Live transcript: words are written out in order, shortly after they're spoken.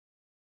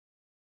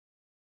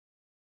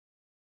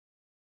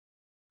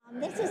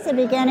This is the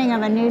beginning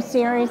of a new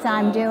series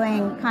I'm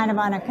doing kind of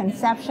on a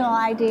conceptual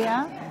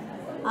idea.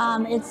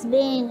 It's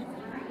being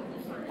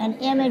an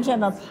image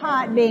of a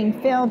pot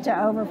being filled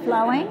to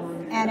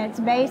overflowing, and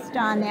it's based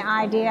on the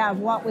idea of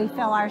what we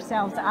fill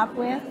ourselves up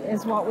with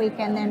is what we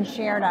can then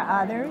share to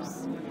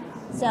others.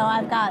 So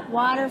I've got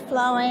water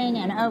flowing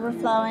and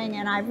overflowing,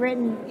 and I've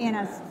written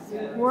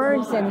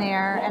words in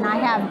there, and I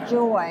have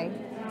joy,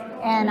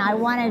 and I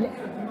wanted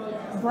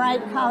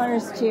bright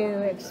colors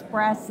to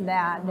express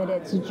that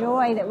it's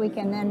joy that we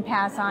can then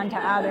pass on to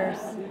others.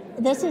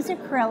 This is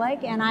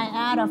acrylic, and I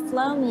add a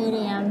flow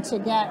medium to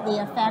get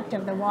the effect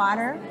of the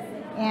water.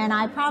 And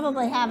I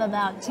probably have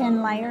about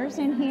 10 layers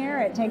in here.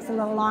 It takes a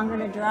little longer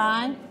to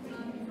dry.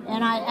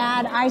 And I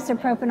add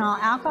isopropanol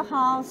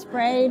alcohol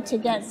sprayed to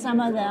get some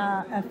of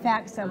the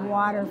effects of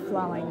water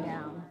flowing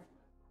down.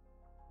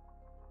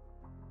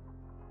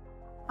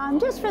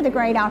 Just for the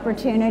great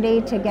opportunity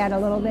to get a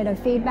little bit of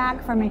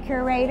feedback from a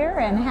curator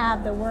and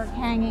have the work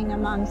hanging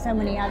among so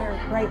many other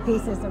great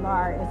pieces of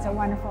art. It's a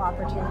wonderful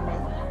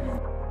opportunity.